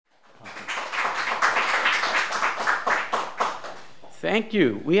Thank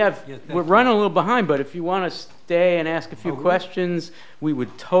you. We're running a little behind, but if you want to stay and ask a few questions, we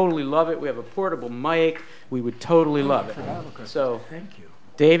would totally love it. We have a portable mic. We would totally love it. So, thank you.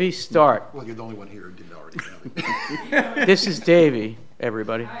 Davey, start. Well, you're the only one here who didn't already have it. This is Davey,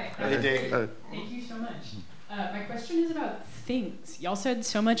 everybody. Hi. Hey, Davey. Thank you so much. My question is about things. Y'all said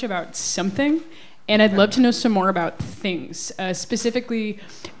so much about something, and I'd love to know some more about things. Specifically,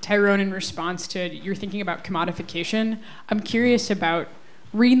 Tyrone, in response to your thinking about commodification, I'm curious about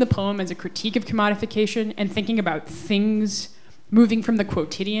reading the poem as a critique of commodification and thinking about things moving from the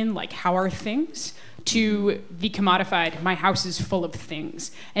quotidian, like how are things, to the commodified, my house is full of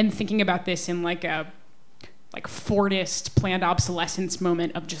things, and thinking about this in like a Fordist planned obsolescence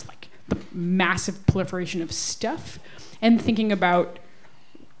moment of just like the massive proliferation of stuff, and thinking about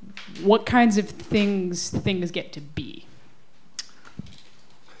what kinds of things get to be.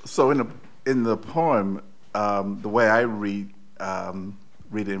 So in the poem, the way I read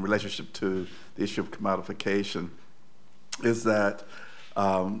it in relationship to the issue of commodification is that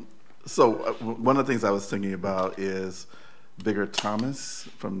one of the things I was thinking about is Bigger Thomas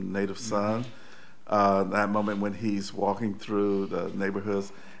from Native Son. That moment when he's walking through the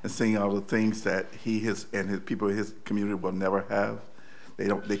neighborhoods and seeing all the things that and his people in his community will never have.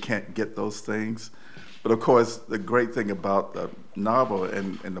 They can't get those things. But of course, the great thing about the novel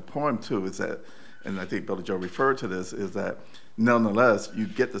and the poem too is that, and I think Billy Joe referred to this, is that nonetheless, you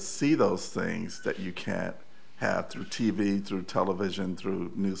get to see those things that you can't have through TV, through television,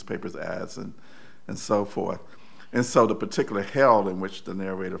 through newspapers, ads, and so forth. And so the particular hell in which the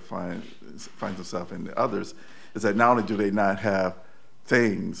narrator finds himself and the others is that not only do they not have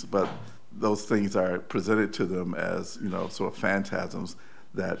things, but those things are presented to them as, sort of phantasms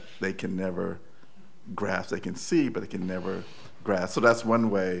that they can never grasp. They can see, but they can never grasp. So that's one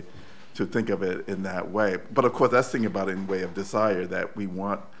way to think of it in that way. But of course, that's thinking about it in way of desire, that we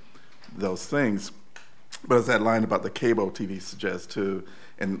want those things. But as that line about the cable TV suggests too,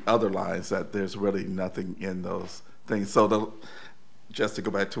 and other lines, that there's really nothing in those things. So just to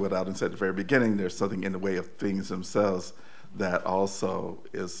go back to what Aldon said at the very beginning, there's something in the way of things themselves that also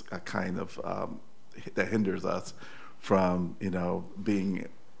is a kind of, that hinders us from,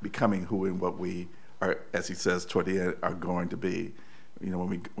 becoming who and what we are, as he says toward the end, are going to be,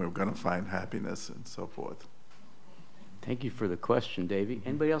 when we're going to find happiness and so forth. Thank you for the question, Davey.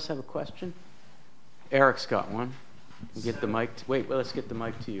 Anybody else have a question? Eric's got one. Get the mic. Let's get the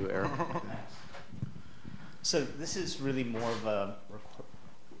mic to you, Eric. So this is really more of a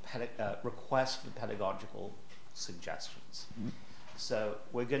request for pedagogical suggestions. So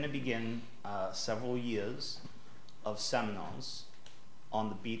we're going to begin several years of seminars on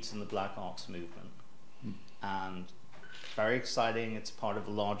the beats in the Black Arts movement. And very exciting. It's part of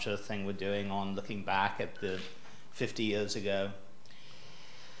a larger thing we're doing on looking back at the 50 years ago.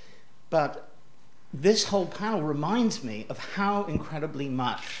 But this whole panel reminds me of how incredibly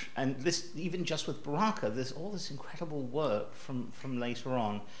much, and this even just with Baraka, there's all this incredible work from later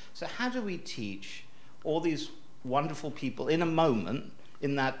on. So how do we teach all these wonderful people in a moment,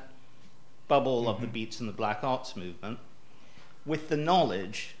 in that bubble of the beats in the Black Arts movement, with the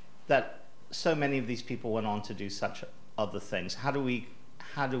knowledge that so many of these people went on to do such other things? How do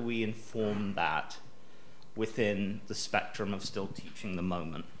we inform that within the spectrum of still teaching the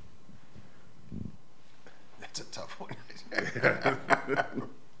moment? That's a tough one.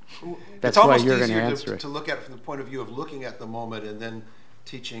 That's why you're going to answer it. To look at it from the point of view of looking at the moment and then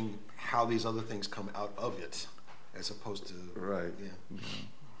teaching how these other things come out of it, as opposed to right. Yeah.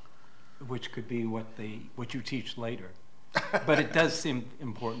 Which could be what you teach later. But it does seem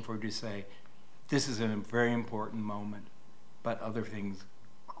important for you to say, this is a very important moment, but other things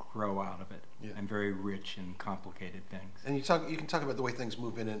grow out of it, and very rich and complicated things. And you can talk about the way things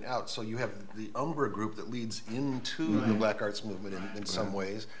move in and out. So you have the Umbra group that leads into the Black Arts movement in some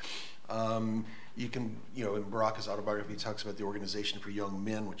ways. You can, in Baraka's autobiography, he talks about the Organization for Young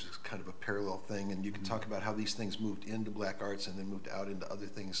Men, which is kind of a parallel thing, and you can talk about how these things moved into Black Arts and then moved out into other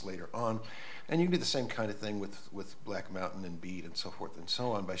things later on. And you can do the same kind of thing with Black Mountain and Beat and so forth and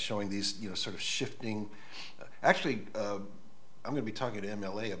so on by showing these, sort of shifting. Actually, I'm going to be talking to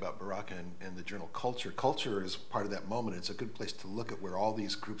MLA about Baraka and the journal Culture. Culture is part of that moment. It's a good place to look at where all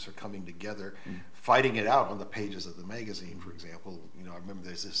these groups are coming together, fighting it out on the pages of the magazine, for example. I remember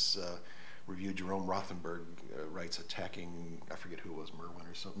there's this review Jerome Rothenberg writes attacking, I forget who it was, Merwin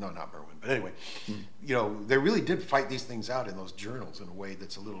or something. No, not Merwin. But anyway, they really did fight these things out in those journals in a way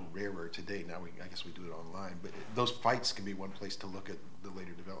that's a little rarer today. Now, I guess we do it online. But those fights can be one place to look at the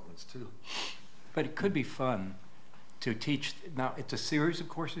later developments, too. But it could be fun to teach. Now, it's a series of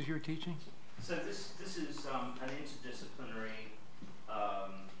courses you're teaching? So this is an interdisciplinary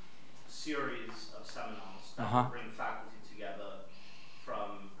series of seminars that will bring faculty together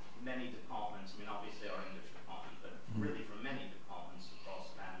from many departments. I mean, obviously our English department, but really from many departments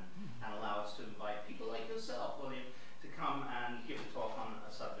across and allow us to invite people like yourself, William, to come and give a talk on a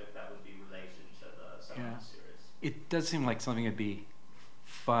subject that would be related to the seminar series. It does seem like something that'd be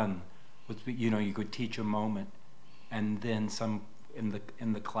fun. You could teach a moment, and then some in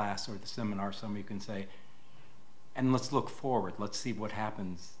the class or the seminar, somebody can say, and let's look forward. Let's see what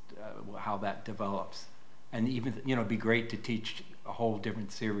happens, how that develops. And even, it'd be great to teach a whole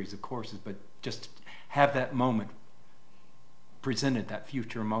different series of courses, but just have that moment presented, that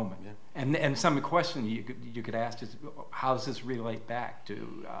future moment. Yeah. And some question you could ask is, how does this relate back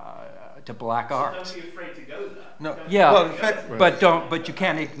to black arts? Don't be afraid to go there. No. Yeah. Well, in fact, but you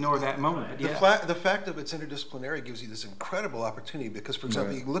can't ignore that moment. The fact of it's interdisciplinary gives you this incredible opportunity because, for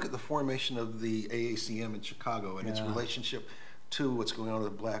example, you can look at the formation of the AACM in Chicago and its relationship to what's going on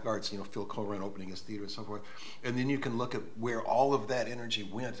with the black arts, Phil Coran opening his theater and so forth. And then you can look at where all of that energy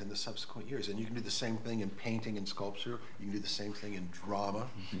went in the subsequent years. And you can do the same thing in painting and sculpture. You can do the same thing in drama.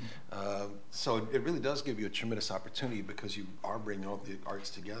 So it really does give you a tremendous opportunity because you are bringing all the arts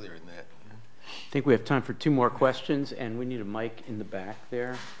together in that. I think we have time for 2 more questions, and we need a mic in the back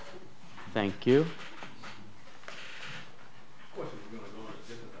there. Thank you. Question is going to go in a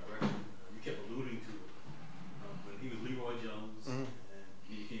different direction. You kept alluding to it. When he was Leroy Jones and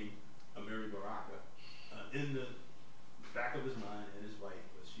he became Amiri Baraka, in the back of his mind and his wife,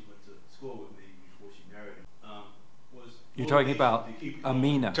 was she went to school with me before she married him, was You're talking about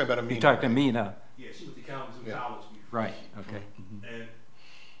Amina. You're talking about Amina. You're talking Amina. Yeah, she went to Kalamazoo College before. Right, okay. And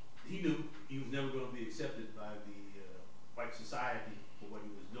he knew he was never going to be accepted by the white society for what he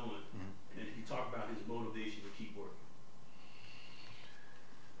was doing. And he talked about his motivation to keep working.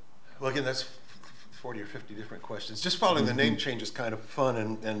 Well, again, that's 40 or 50 different questions. Just following the name change is kind of fun,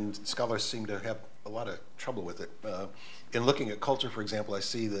 and scholars seem to have a lot of trouble with it. In looking at culture, for example, I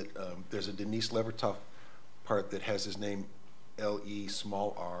see that there's a Denise Levertov part that has his name L-E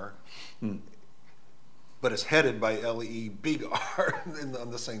small r, but it's headed by L-E big R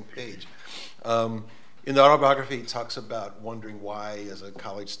on the same page. In the autobiography, he talks about wondering why, as a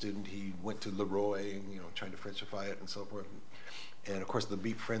college student, he went to Leroy, trying to Frenchify it and so forth. And of course, the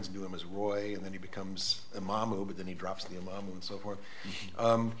Beat friends knew him as Roy, and then he becomes Imamu, but then he drops the Imamu and so forth.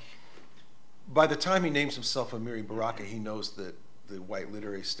 By the time he names himself Amiri Baraka, he knows that the white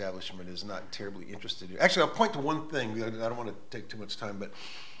literary establishment is not terribly interested in. Actually, I'll point to one thing. I don't want to take too much time, but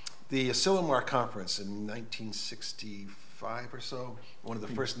the Asilomar Conference in 1965 or so, one of the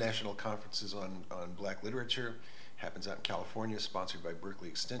first national conferences on black literature, happens out in California, sponsored by Berkeley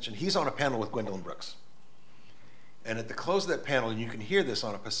Extension. He's on a panel with Gwendolyn Brooks. And at the close of that panel, and you can hear this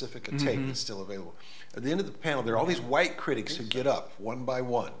on a Pacifica tape that's still available, at the end of the panel, there are all these white critics who get up one by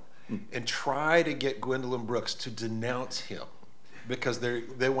one and try to get Gwendolyn Brooks to denounce him because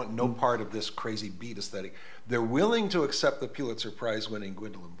they want no part of this crazy beat aesthetic. They're willing to accept the Pulitzer Prize winning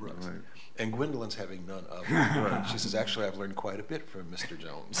Gwendolyn Brooks. Right. And Gwendolyn's having none of it. Right. She says, actually, I've learned quite a bit from Mr.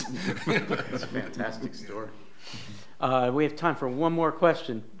 Jones. It's a fantastic story. We have time for one more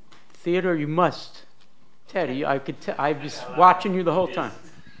question. Theodore, you must. Teddy, I was watching you the whole time.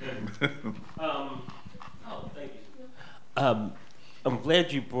 Thank you. I'm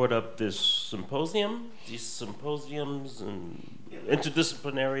glad you brought up this symposium, these symposiums and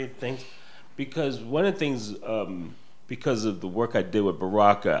interdisciplinary things, because one of the things, because of the work I did with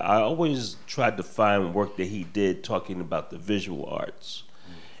Baraka, I always tried to find work that he did talking about the visual arts.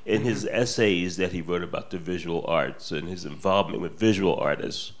 In his essays that he wrote about the visual arts and his involvement with visual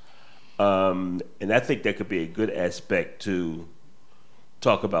artists. And I think that could be a good aspect to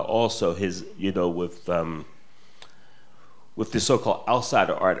talk about also his, with the so-called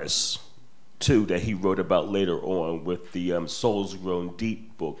outsider artists, too, that he wrote about later on with the Souls Grown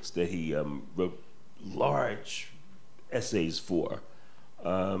Deep books that he wrote large essays for.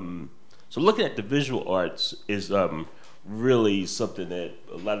 So looking at the visual arts is really something that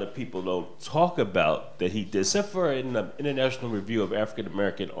a lot of people don't talk about that he did, except for in the International Review of African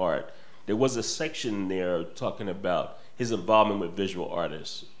American Art. There was a section there talking about his involvement with visual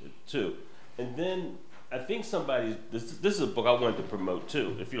artists, too. And then I think this is a book I wanted to promote,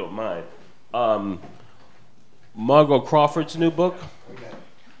 too, if you don't mind. Margot Crawford's new book.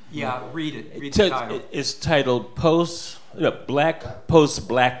 Yeah, read it. Read the title. It's titled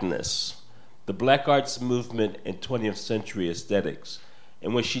Post-Blackness, the Black Arts Movement and 20th Century Aesthetics.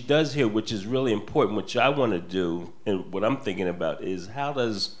 And what she does here, which is really important, which I want to do, and what I'm thinking about is how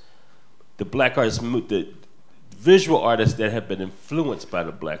does the Black Arts movement, the visual artists that have been influenced by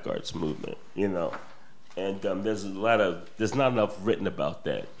the Black Arts movement, and there's not enough written about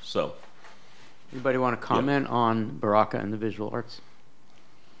that. So Anybody want to comment on Baraka and the visual arts?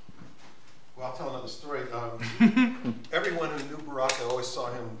 Well, I'll tell another story. Everyone who knew Baraka always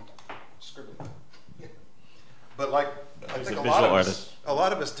saw him scribbling. Yeah. But like, I think a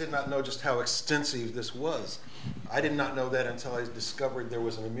lot of us did not know just how extensive this was. I did not know that until I discovered there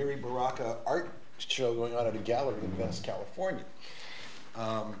was an Amiri Baraka art show going on at a gallery in Venice, California.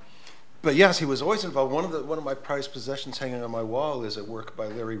 But yes, he was always involved. One of my prized possessions hanging on my wall is a work by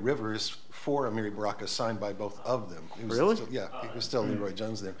Larry Rivers for Amiri Baraka, signed by both of them. Really? Still, yeah, he was still Leroy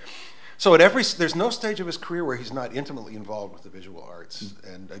Jones then. So there's no stage of his career where he's not intimately involved with the visual arts.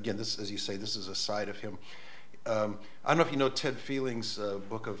 And again, this, as you say, this is a side of him. I don't know if you know Ted Feeling's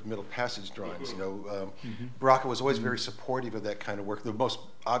book of Middle Passage drawings. Baraka was always very supportive of that kind of work. The most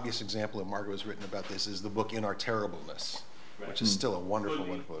obvious example, and Margaret has written about this, is the book In Our Terribleness, which is still a wonderful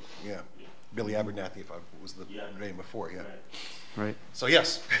book. Yeah, Billy Abernathy, if I was the name before. Yeah. Right. So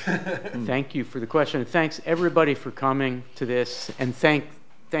yes. Thank you for the question. And thanks everybody for coming to this, and thank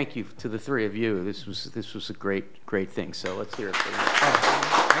you to the three of you. This was a great thing. So let's hear it for you.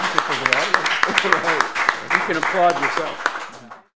 Thank you for the audience. You can applaud yourself.